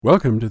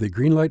Welcome to the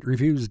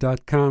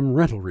GreenlightReviews.com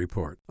rental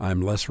report.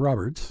 I'm Les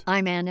Roberts.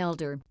 I'm Ann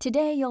Elder.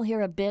 Today you'll hear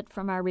a bit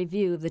from our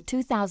review of the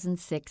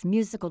 2006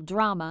 musical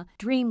drama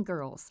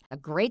Dreamgirls, a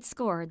great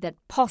score that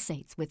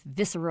pulsates with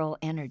visceral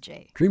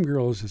energy.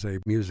 Dreamgirls is a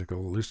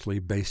musical loosely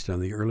based on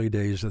the early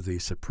days of the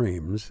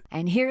Supremes.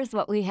 And here's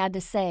what we had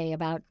to say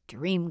about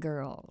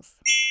Dreamgirls.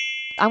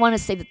 I want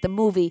to say that the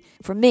movie,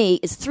 for me,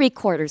 is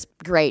 3/4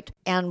 great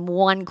and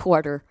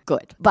 1/4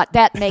 good. But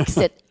that makes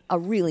it a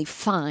really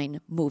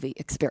fine movie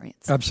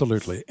experience.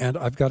 Absolutely. And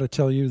I've got to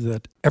tell you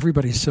that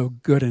everybody's so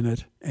good in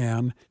it,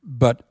 Anne.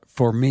 But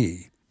for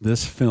me,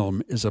 this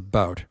film is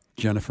about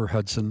Jennifer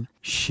Hudson.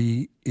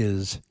 She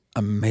is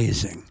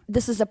amazing.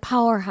 This is a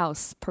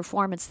powerhouse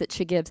performance that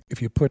she gives.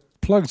 If you put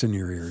plugs in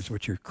your ears,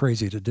 which you're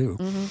crazy to do,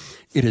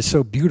 it is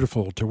so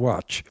beautiful to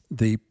watch.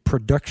 The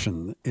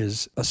production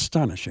is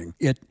astonishing.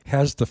 It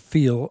has the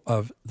feel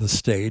of the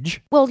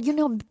stage. Well, you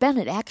know,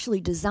 Bennett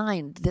actually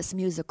designed this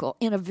musical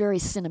in a very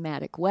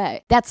cinematic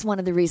way. That's one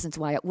of the reasons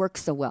why it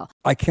works so well.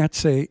 I can't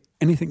say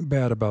anything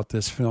bad about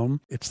this film.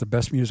 It's the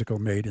best musical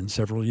made in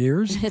several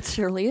years. It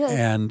surely is.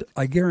 And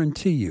I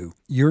guarantee you,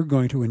 you're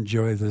going to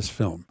enjoy this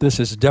film. This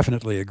is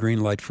definitely a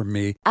green light from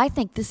me. I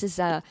think this is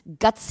a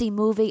gutsy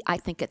movie. I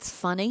think it's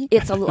funny.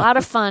 It's a lot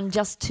of fun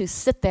just to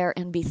sit there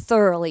and be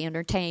thoroughly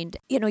entertained.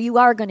 You know, you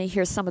are going to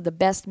hear some of the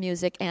best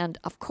music. And,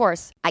 of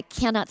course, I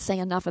cannot say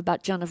enough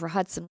about Jennifer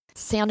Hudson.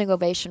 Standing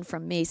ovation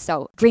from me.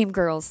 So,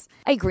 Dreamgirls,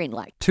 a green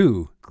light.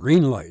 2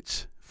 green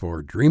lights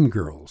for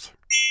Dreamgirls.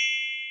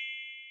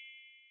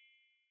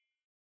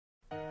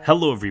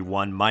 Hello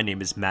everyone, my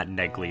name is Matt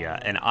Neglia,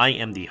 and I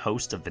am the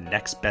host of the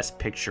Next Best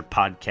Picture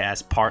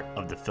podcast, part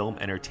of the Film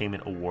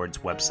Entertainment Awards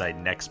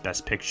website,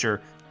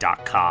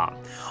 nextbestpicture.com.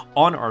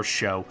 On our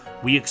show,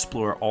 we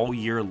explore all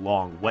year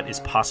long what is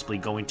possibly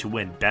going to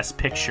win Best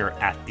Picture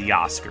at the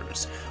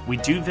Oscars. We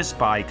do this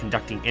by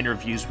conducting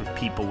interviews with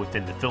people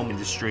within the film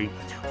industry,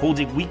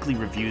 holding weekly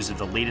reviews of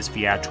the latest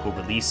theatrical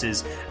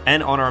releases,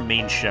 and on our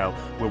main show,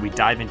 where we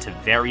dive into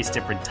various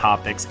different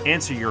topics,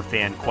 answer your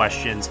fan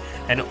questions,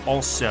 and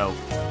also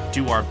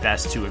do our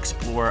best to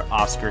explore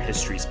Oscar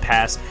history's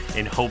past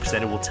in hopes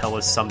that it will tell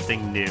us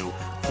something new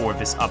for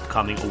this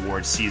upcoming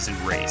award season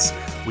race.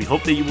 We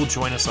hope that you will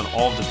join us on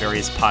all of the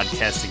various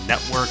podcasting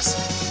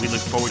networks. We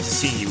look forward to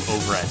seeing you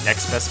over at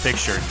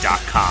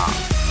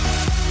nextbestpicture.com.